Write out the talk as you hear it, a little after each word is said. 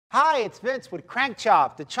Hi, it's Vince with Crank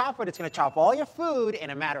Chop, the chopper that's gonna chop all your food in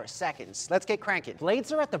a matter of seconds. Let's get cranking.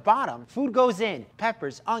 Blades are at the bottom, food goes in,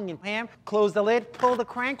 peppers, onion, ham, close the lid, pull the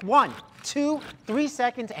crank, 1, 2, 3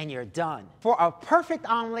 seconds, and you're done. For a perfect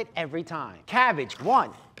omelet every time. Cabbage,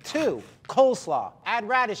 1, 2, coleslaw, add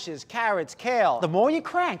radishes, carrots, kale. The more you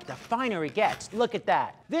crank, the finer it gets. Look at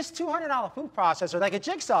that. This $200 food processor like a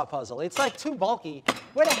jigsaw puzzle. It's like too bulky.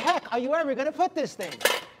 Where the heck are you ever gonna put this thing?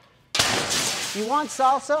 You want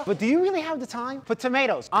salsa, but do you really have the time? Put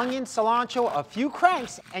tomatoes, onions, cilantro, a few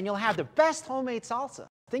cranks, and you'll have the best homemade salsa.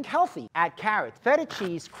 Think healthy. Add carrots, feta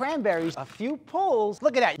cheese, cranberries, a few pulls.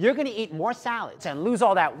 Look at that. You're gonna eat more salads and lose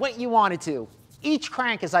all that weight you wanted to. Each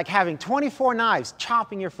crank is like having 24 knives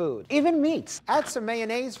chopping your food. Even meats. Add some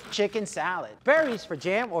mayonnaise for chicken salad. Berries for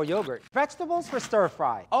jam or yogurt. Vegetables for stir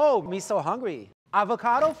fry. Oh, me so hungry.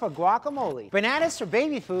 Avocado for guacamole. Bananas for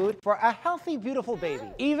baby food for a healthy, beautiful baby.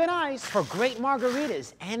 Even ice for great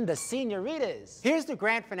margaritas and the senoritas. Here's the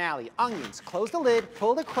grand finale. Onions. Close the lid,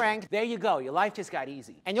 pull the crank. There you go. Your life just got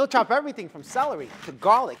easy. And you'll chop everything from celery to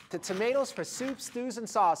garlic to tomatoes for soups, stews, and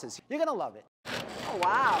sauces. You're gonna love it. Oh,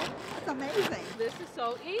 wow. That's amazing. This is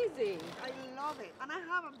so easy. I love it. And I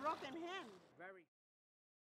have a broken hand. Very